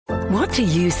What do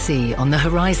you see on the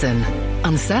horizon?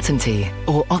 Uncertainty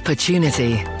or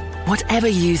opportunity? Whatever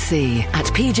you see, at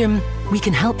PGIM, we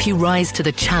can help you rise to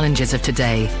the challenges of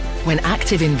today, when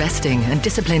active investing and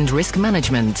disciplined risk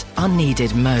management are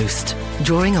needed most.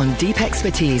 Drawing on deep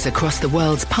expertise across the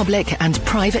world's public and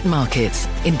private markets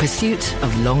in pursuit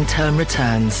of long-term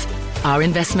returns. Our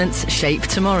investments shape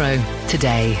tomorrow,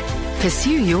 today.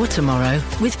 Pursue your tomorrow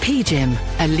with PGIM,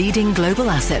 a leading global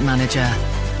asset manager.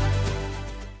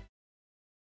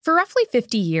 For roughly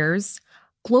 50 years,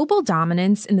 global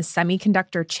dominance in the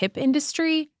semiconductor chip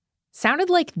industry sounded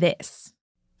like this.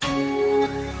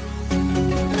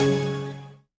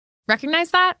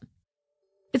 Recognize that?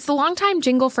 It's the longtime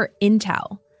jingle for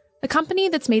Intel, the company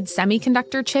that's made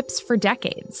semiconductor chips for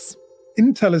decades.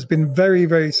 Intel has been very,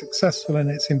 very successful, and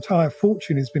its entire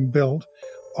fortune has been built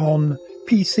on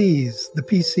PCs. The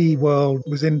PC world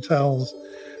was Intel's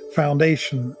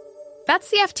foundation.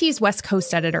 That's the FT's West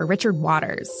Coast editor, Richard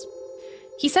Waters.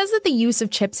 He says that the use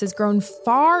of chips has grown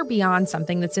far beyond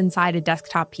something that's inside a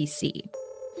desktop PC.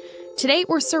 Today,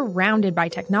 we're surrounded by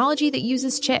technology that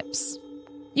uses chips.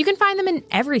 You can find them in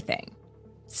everything.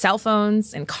 Cell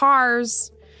phones and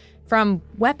cars, from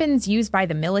weapons used by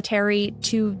the military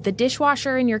to the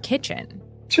dishwasher in your kitchen.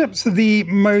 Chips are the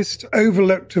most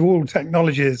overlooked of all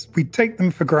technologies. We take them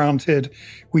for granted.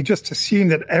 We just assume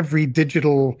that every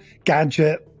digital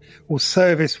gadget or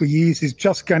service we use is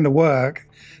just going to work.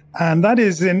 And that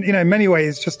is, in many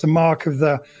ways, just a mark of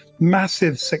the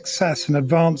massive success and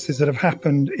advances that have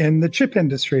happened in the chip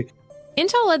industry.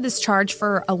 Intel led this charge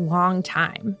for a long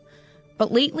time.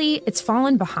 But lately, it's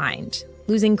fallen behind,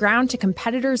 losing ground to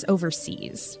competitors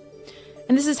overseas.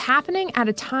 And this is happening at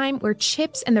a time where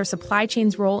chips and their supply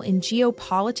chain's role in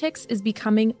geopolitics is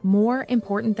becoming more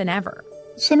important than ever.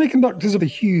 Semiconductors are a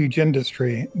huge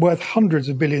industry worth hundreds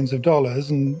of billions of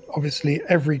dollars, and obviously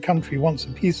every country wants a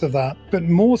piece of that. But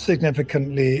more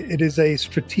significantly, it is a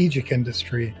strategic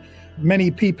industry.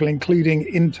 Many people, including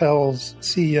Intel's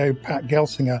CEO, Pat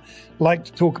Gelsinger, like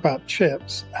to talk about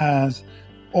chips as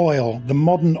oil, the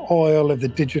modern oil of the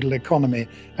digital economy.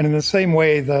 And in the same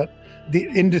way that the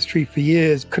industry for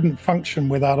years couldn't function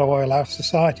without oil, our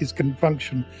societies couldn't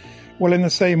function. Well, in the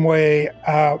same way,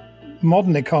 our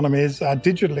modern economies, our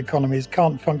digital economies,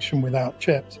 can't function without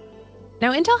chips.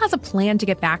 Now, Intel has a plan to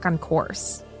get back on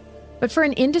course. But for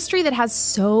an industry that has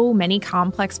so many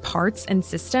complex parts and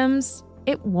systems,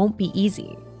 it won't be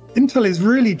easy. Intel is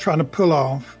really trying to pull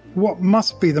off what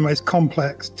must be the most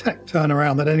complex tech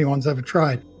turnaround that anyone's ever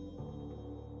tried.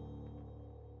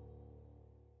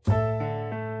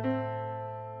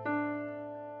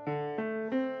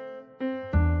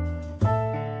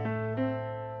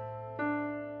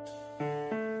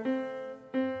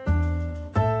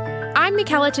 I'm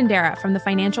Michela Tindera from the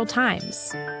Financial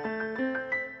Times.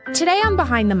 Today on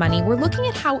Behind the Money, we're looking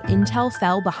at how Intel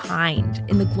fell behind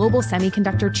in the global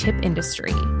semiconductor chip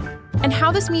industry and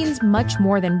how this means much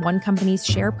more than one company's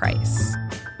share price.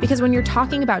 Because when you're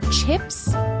talking about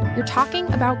chips, you're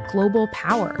talking about global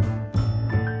power.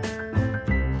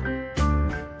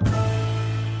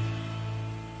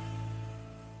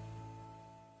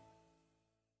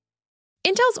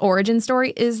 Intel's origin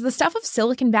story is the stuff of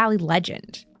Silicon Valley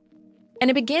legend. And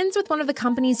it begins with one of the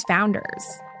company's founders,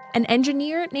 an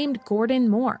engineer named Gordon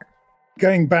Moore.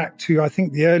 Going back to, I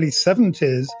think, the early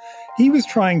 70s, he was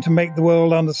trying to make the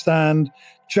world understand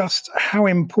just how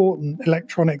important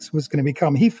electronics was going to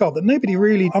become. He felt that nobody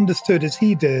really understood as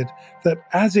he did that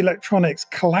as electronics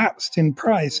collapsed in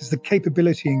price, as the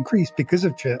capability increased because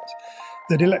of chips,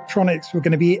 that electronics were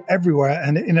going to be everywhere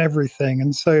and in everything.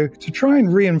 And so to try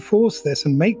and reinforce this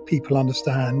and make people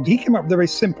understand, he came up with a very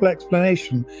simple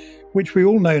explanation, which we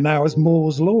all know now as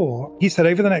Moore's Law. He said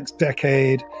over the next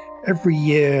decade, every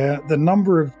year, the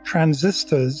number of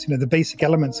transistors, the basic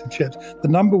elements of chips, the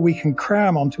number we can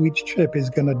cram onto each chip is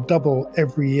going to double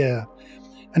every year.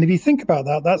 And if you think about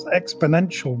that, that's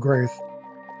exponential growth.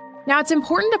 Now, it's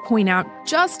important to point out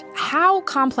just how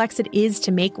complex it is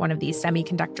to make one of these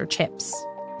semiconductor chips.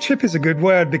 Chip is a good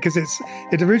word because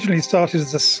it originally started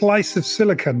as a slice of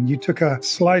silicon. You took a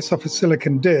slice off a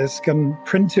silicon disk and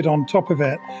printed on top of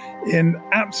it in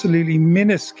absolutely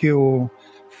minuscule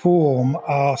form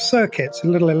are circuits,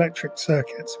 little electric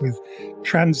circuits with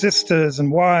transistors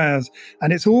and wires.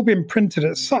 And it's all been printed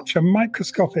at such a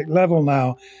microscopic level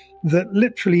now that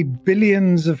literally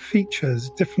billions of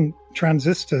features, different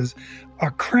transistors, are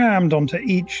crammed onto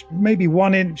each maybe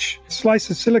 1-inch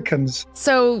slice of silicons.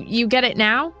 So you get it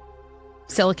now?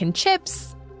 Silicon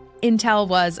chips. Intel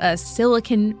was a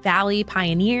Silicon Valley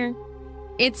pioneer.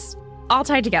 It's all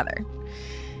tied together.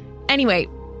 Anyway,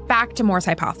 back to Moore's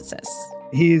hypothesis.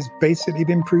 He's basically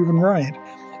been proven right.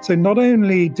 So not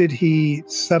only did he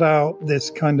set out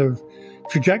this kind of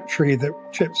trajectory that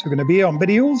chips were going to be on, but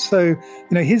he also,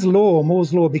 his law,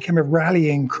 Moore's law, became a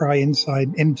rallying cry inside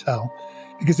Intel,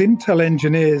 because Intel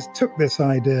engineers took this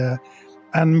idea,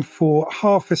 and for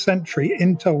half a century,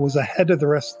 Intel was ahead of the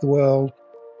rest of the world.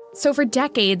 So for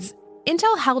decades,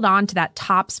 Intel held on to that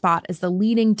top spot as the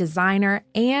leading designer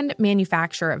and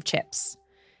manufacturer of chips.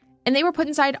 And they were put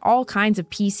inside all kinds of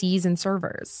PCs and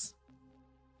servers.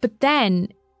 But then,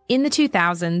 in the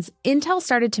 2000s, Intel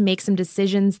started to make some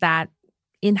decisions that,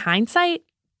 in hindsight,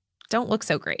 don't look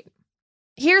so great.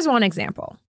 Here's one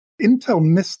example. Intel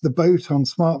missed the boat on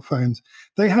smartphones.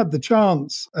 They had the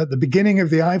chance at the beginning of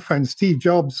the iPhone. Steve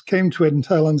Jobs came to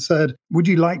Intel and said, would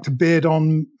you like to bid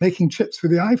on making chips for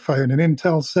the iPhone? And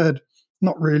Intel said,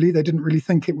 not really. They didn't really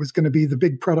think it was going to be the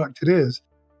big product it is.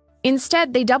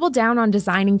 Instead, they doubled down on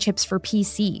designing chips for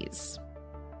PCs.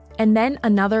 And then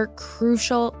another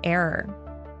crucial error.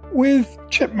 With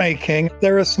chip making,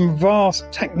 there are some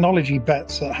vast technology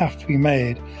bets that have to be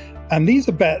made. And these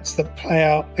are bets that play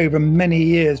out over many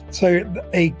years. So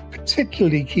a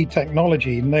particularly key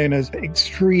technology known as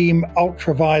extreme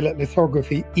ultraviolet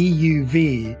lithography,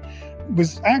 EUV,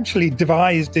 was actually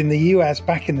devised in the US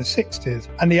back in the 60s.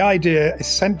 And the idea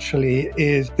essentially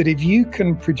is that if you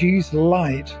can produce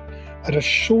light at a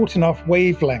short enough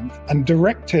wavelength and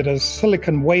direct it as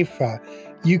silicon wafer,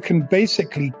 you can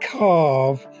basically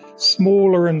carve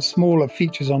smaller and smaller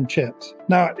features on chips.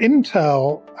 Now,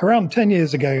 Intel, around 10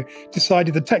 years ago,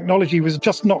 decided the technology was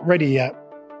just not ready yet.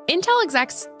 Intel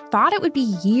execs thought it would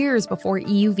be years before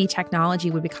EUV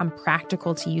technology would become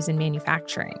practical to use in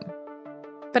manufacturing.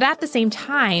 But at the same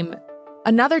time,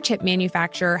 another chip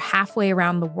manufacturer halfway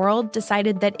around the world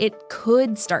decided that it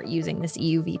could start using this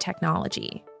EUV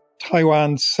technology.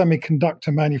 Taiwan's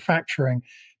semiconductor manufacturing,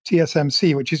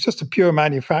 TSMC, which is just a pure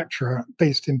manufacturer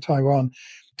based in Taiwan,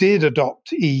 did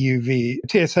adopt EUV.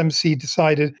 TSMC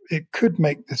decided it could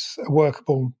make this a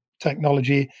workable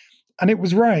technology, and it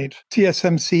was right.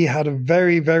 TSMC had a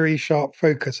very, very sharp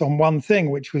focus on one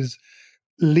thing, which was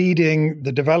leading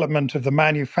the development of the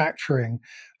manufacturing,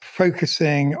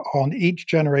 focusing on each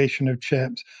generation of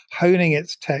chips, honing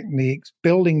its techniques,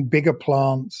 building bigger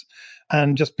plants,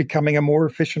 and just becoming a more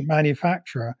efficient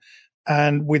manufacturer.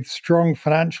 And with strong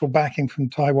financial backing from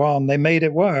Taiwan, they made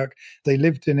it work. They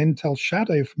lived in Intel's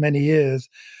shadow for many years,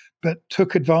 but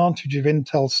took advantage of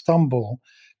Intel's stumble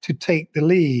to take the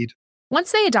lead.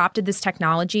 Once they adopted this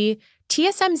technology,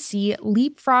 TSMC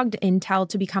leapfrogged Intel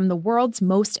to become the world's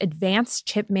most advanced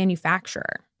chip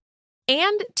manufacturer.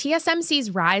 And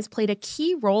TSMC's rise played a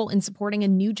key role in supporting a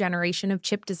new generation of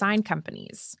chip design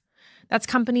companies. That's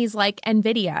companies like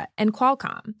NVIDIA and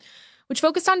Qualcomm, which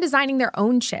focused on designing their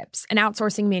own chips and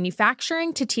outsourcing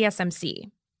manufacturing to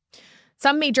TSMC.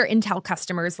 Some major Intel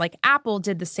customers like Apple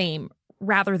did the same,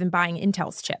 rather than buying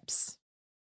Intel's chips.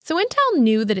 So Intel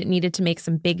knew that it needed to make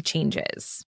some big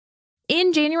changes.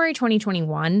 In January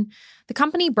 2021, the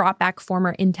company brought back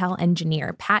former Intel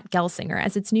engineer Pat Gelsinger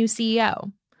as its new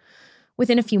CEO.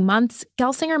 Within a few months,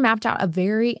 Gelsinger mapped out a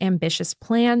very ambitious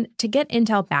plan to get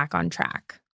Intel back on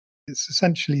track. It's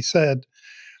essentially said,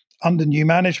 under new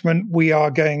management, we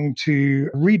are going to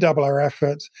redouble our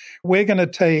efforts. We're going to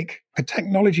take a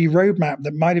technology roadmap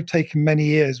that might have taken many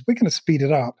years. We're going to speed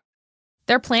it up.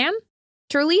 Their plan?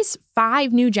 To release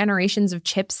 5 new generations of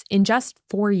chips in just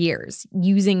 4 years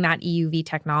using that EUV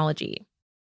technology.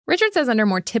 Richard says under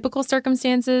more typical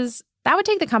circumstances, that would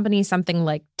take the company something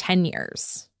like 10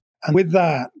 years. And with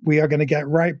that, we are going to get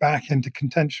right back into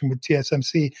contention with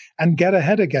TSMC and get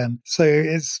ahead again. So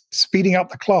it's speeding up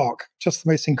the clock, just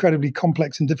the most incredibly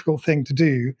complex and difficult thing to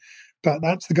do. But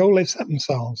that's the goal they've set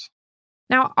themselves.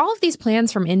 Now, all of these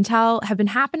plans from Intel have been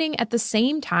happening at the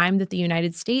same time that the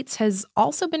United States has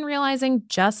also been realizing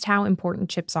just how important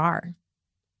chips are.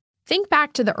 Think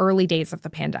back to the early days of the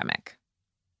pandemic.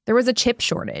 There was a chip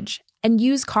shortage, and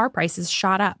used car prices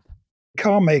shot up.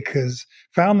 Car makers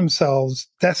found themselves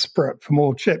desperate for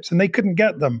more chips and they couldn't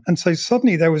get them. And so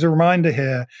suddenly there was a reminder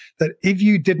here that if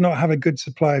you did not have a good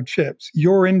supply of chips,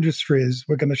 your industries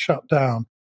were going to shut down.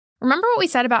 Remember what we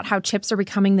said about how chips are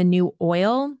becoming the new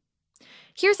oil?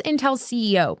 Here's Intel's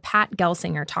CEO, Pat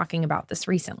Gelsinger, talking about this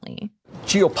recently.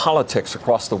 Geopolitics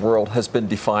across the world has been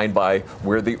defined by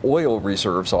where the oil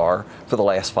reserves are for the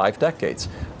last 5 decades.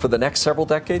 For the next several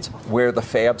decades, where the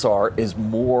fabs are is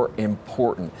more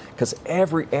important because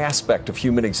every aspect of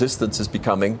human existence is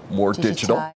becoming more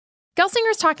digital.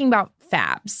 Gelsinger's talking about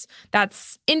fabs.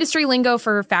 That's industry lingo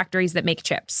for factories that make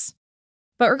chips.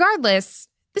 But regardless,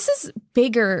 this is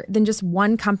bigger than just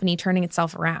one company turning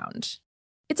itself around.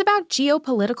 It's about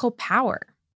geopolitical power.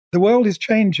 The world is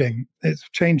changing. It's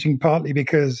changing partly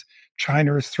because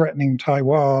China is threatening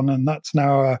Taiwan, and that's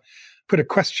now put a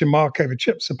question mark over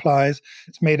chip supplies.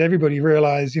 It's made everybody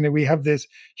realize, we have this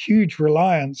huge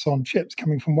reliance on chips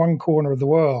coming from one corner of the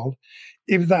world.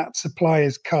 If that supply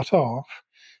is cut off,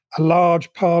 a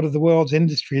large part of the world's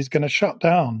industry is going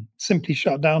to simply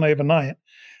shut down overnight.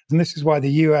 And this is why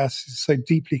the US is so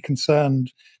deeply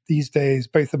concerned these days,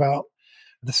 both about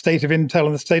the state of Intel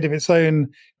and the state of its own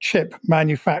chip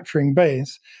manufacturing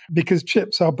base, because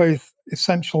chips are both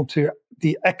essential to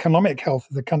the economic health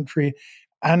of the country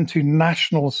and to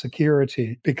national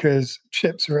security, because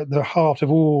chips are at the heart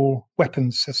of all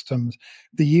weapons systems.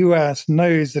 The US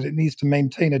knows that it needs to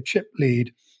maintain a chip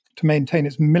lead to maintain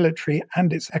its military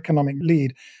and its economic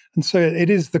lead. And so it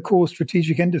is the core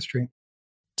strategic industry.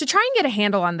 To try and get a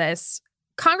handle on this,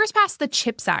 Congress passed the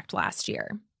CHIPS Act last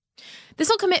year. This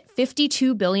will commit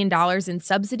 $52 billion in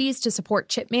subsidies to support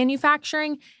chip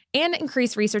manufacturing and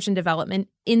increase research and development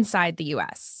inside the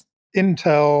U.S.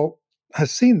 Intel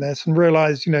has seen this and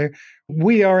realized,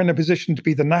 we are in a position to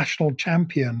be the national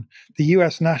champion, the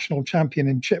U.S. national champion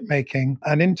in chip making.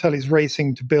 And Intel is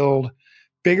racing to build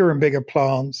bigger and bigger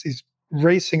plants, is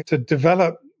racing to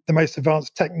develop the most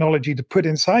advanced technology to put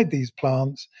inside these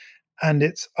plants. And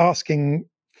it's asking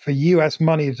for U.S.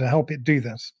 money to help it do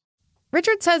this.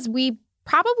 Richard says we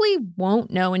probably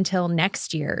won't know until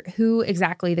next year who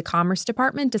exactly the Commerce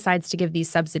Department decides to give these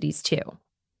subsidies to.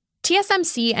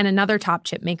 TSMC and another top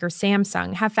chip maker,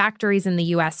 Samsung, have factories in the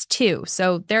U.S. too,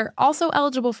 so they're also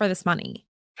eligible for this money.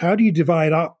 How do you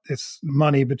divide up this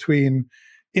money between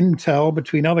Intel,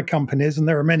 between other companies, and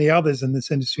there are many others in this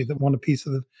industry that want a piece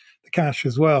of the cash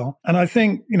as well? And I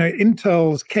think,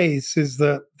 Intel's case is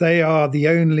that they are the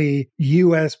only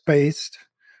US-based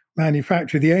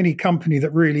manufacturer, the only company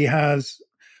that really has,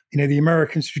 the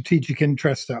American strategic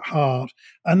interest at heart.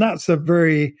 And that's a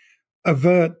very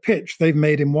overt pitch they've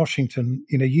made in Washington.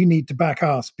 You need to back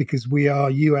us because we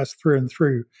are US through and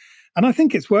through. And I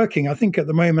think it's working. I think at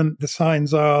the moment, the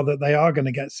signs are that they are going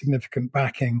to get significant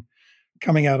backing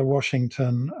coming out of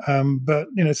Washington. But,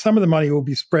 some of the money will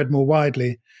be spread more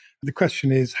widely. The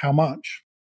question is how much?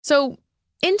 So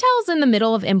Intel's in the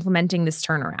middle of implementing this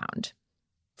turnaround.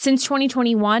 Since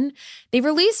 2021, they've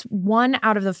released 1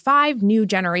 out of the 5 new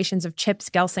generations of chips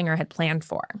Gelsinger had planned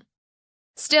for.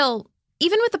 Still,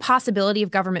 even with the possibility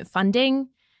of government funding,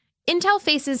 Intel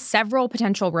faces several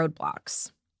potential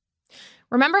roadblocks.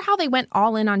 Remember how they went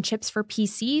all in on chips for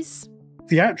PCs?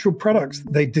 The actual products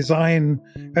they design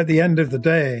at the end of the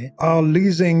day are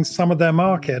losing some of their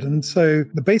market. And so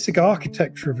the basic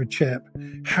architecture of a chip,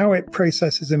 how it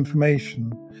processes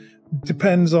information,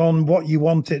 depends on what you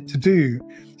want it to do.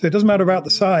 So it doesn't matter about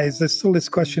the size. There's still this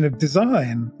question of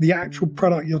design, the actual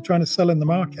product you're trying to sell in the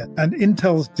market. And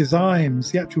Intel's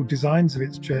designs, the actual designs of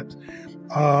its chips,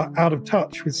 are out of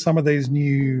touch with some of those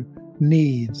new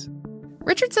needs.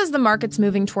 Richard says the market's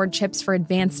moving toward chips for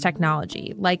advanced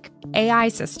technology, like AI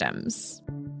systems.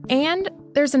 And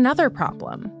there's another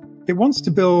problem. It wants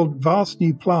to build vast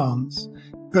new plants,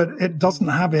 but it doesn't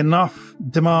have enough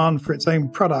demand for its own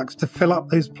products to fill up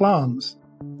those plants.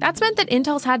 That's meant that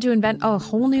Intel's had to invent a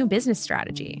whole new business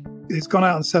strategy. It's gone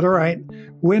out and said, all right,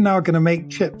 we're now going to make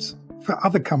chips for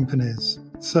other companies.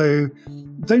 So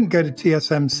don't go to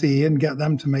TSMC and get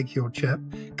them to make your chip.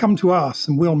 Come to us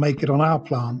and we'll make it on our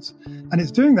plants. And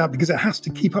it's doing that because it has to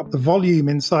keep up the volume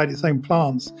inside its own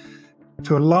plants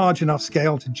to a large enough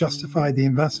scale to justify the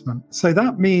investment. So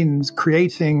that means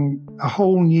creating a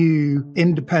whole new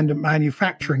independent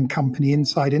manufacturing company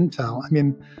inside Intel. I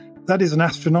mean, that is an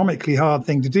astronomically hard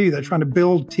thing to do. They're trying to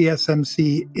build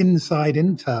TSMC inside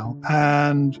Intel.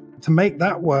 And to make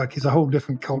that work is a whole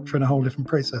different culture and a whole different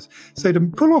process. So to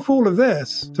pull off all of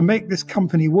this, to make this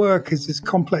company work as this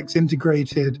complex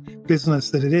integrated business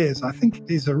that it is, I think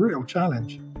is a real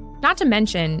challenge. Not to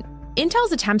mention,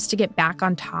 Intel's attempts to get back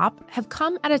on top have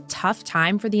come at a tough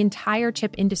time for the entire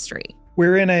chip industry.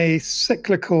 We're in a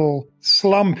cyclical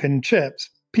slump in chips.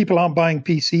 People aren't buying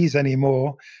PCs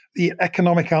anymore. The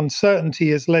economic uncertainty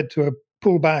has led to a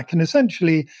pullback, and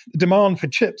essentially the demand for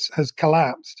chips has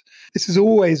collapsed. This is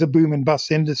always a boom and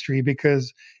bust industry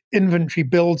because inventory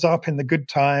builds up in the good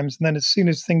times, and then as soon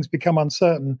as things become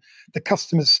uncertain, the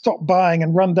customers stop buying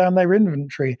and run down their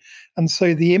inventory. And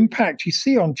so the impact you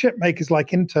see on chip makers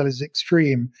like Intel is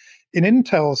extreme. In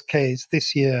Intel's case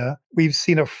this year, we've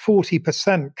seen a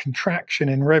 40% contraction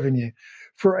in revenue.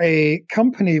 For a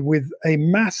company with a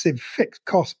massive fixed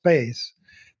cost base,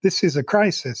 this is a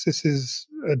crisis. This is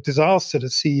a disaster to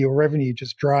see your revenue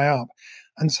just dry up.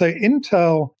 And so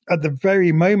Intel, at the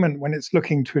very moment when it's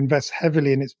looking to invest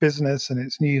heavily in its business and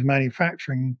its new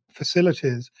manufacturing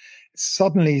facilities,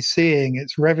 suddenly seeing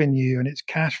its revenue and its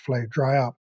cash flow dry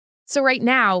up. So right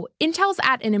now, Intel's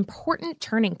at an important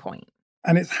turning point.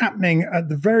 And it's happening at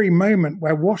the very moment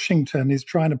where Washington is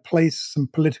trying to place some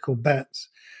political bets.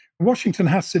 Washington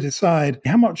has to decide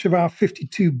how much of our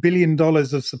 $52 billion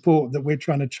of support that we're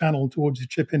trying to channel towards the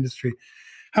chip industry,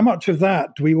 how much of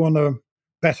that do we want to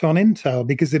bet on Intel,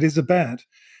 because it is a bet.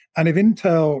 And if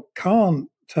Intel can't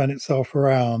turn itself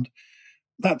around,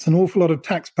 that's an awful lot of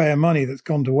taxpayer money that's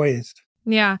gone to waste.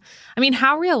 Yeah. I mean,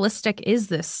 how realistic is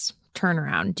this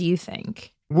turnaround, do you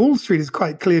think? Wall Street has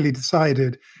quite clearly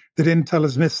decided that Intel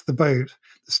has missed the boat.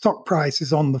 The stock price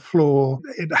is on the floor.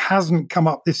 It hasn't come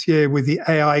up this year with the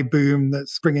AI boom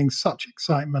that's bringing such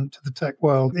excitement to the tech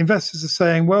world. Investors are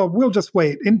saying, well, we'll just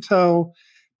wait. Intel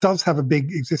does have a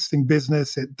big existing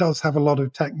business. It does have a lot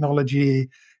of technology.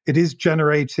 It is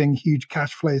generating huge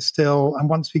cash flow still. And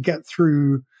once we get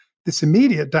through this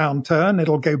immediate downturn,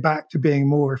 it'll go back to being a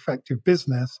more effective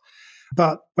business.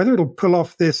 But whether it'll pull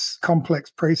off this complex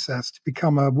process to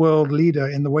become a world leader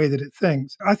in the way that it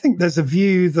thinks, I think there's a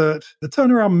view that the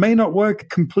turnaround may not work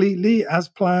completely as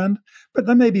planned, but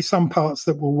there may be some parts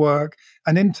that will work.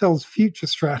 And Intel's future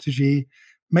strategy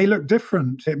may look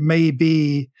different. It may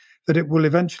be that it will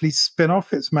eventually spin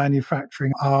off its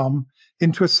manufacturing arm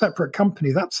into a separate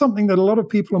company. That's something that a lot of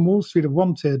people on Wall Street have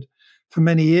wanted for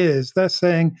many years. They're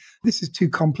saying this is too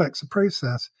complex a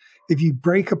process. If you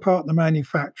break apart the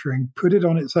manufacturing, put it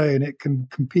on its own, it can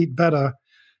compete better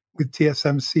with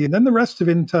TSMC. And then the rest of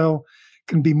Intel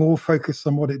can be more focused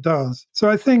on what it does. So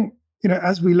I think,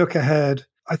 as we look ahead,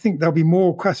 I think there'll be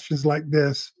more questions like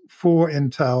this for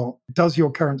Intel. Does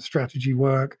your current strategy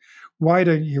work? Why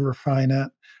don't you refine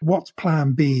it? What's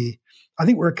plan B? I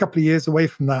think we're a couple of years away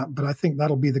from that, but I think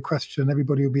that'll be the question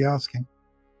everybody will be asking.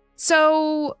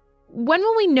 So when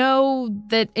will we know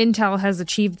that Intel has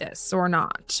achieved this or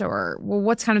not? Or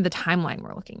what's kind of the timeline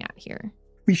we're looking at here?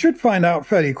 We should find out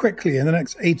fairly quickly in the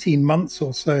next 18 months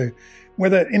or so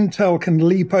whether Intel can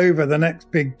leap over the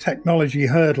next big technology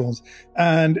hurdles.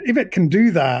 And if it can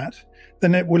do that,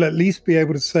 then it will at least be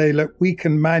able to say, look, we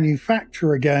can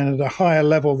manufacture again at a higher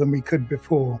level than we could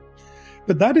before.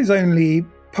 But that is only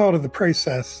part of the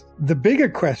process. The bigger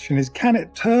question is, can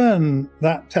it turn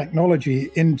that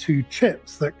technology into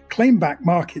chips that claim back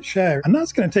market share? And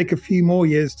that's going to take a few more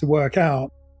years to work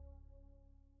out.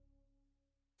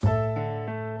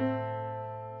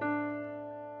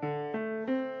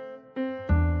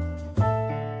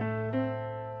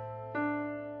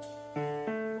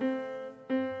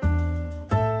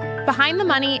 Behind the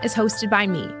Money is hosted by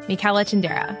me, Michaela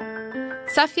Tindera.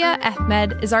 Safia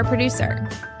Ahmed is our producer.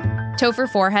 Topher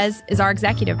Forhez is our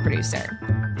executive producer.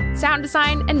 Sound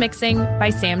design and mixing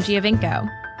by Sam Giovinco.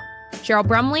 Cheryl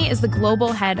Brumley is the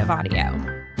global head of audio.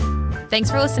 Thanks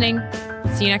for listening.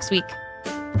 See you next week.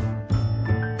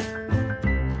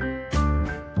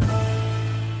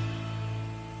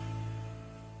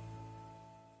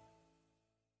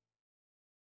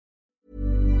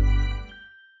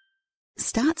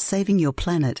 Start saving your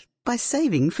planet by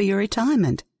saving for your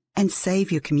retirement, and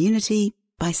save your community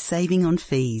by saving on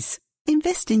fees.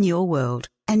 Invest in your world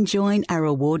and join our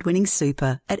award-winning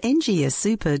super at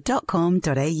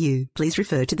ngssuper.com.au. Please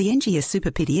refer to the NGS Super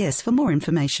PDS for more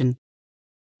information.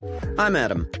 I'm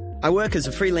Adam. I work as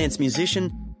a freelance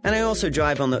musician, and I also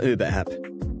drive on the Uber app.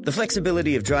 The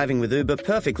flexibility of driving with Uber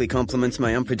perfectly complements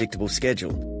my unpredictable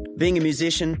schedule. Being a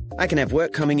musician, I can have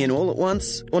work coming in all at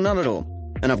once or none at all,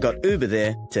 and I've got Uber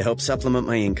there to help supplement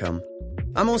my income.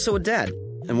 I'm also a dad,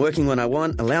 and working when I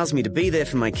want allows me to be there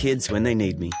for my kids when they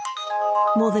need me.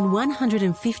 More than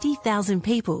 150,000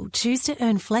 people choose to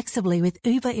earn flexibly with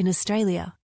Uber in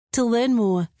Australia. To learn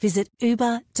more, visit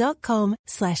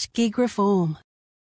uber.com/gig reform.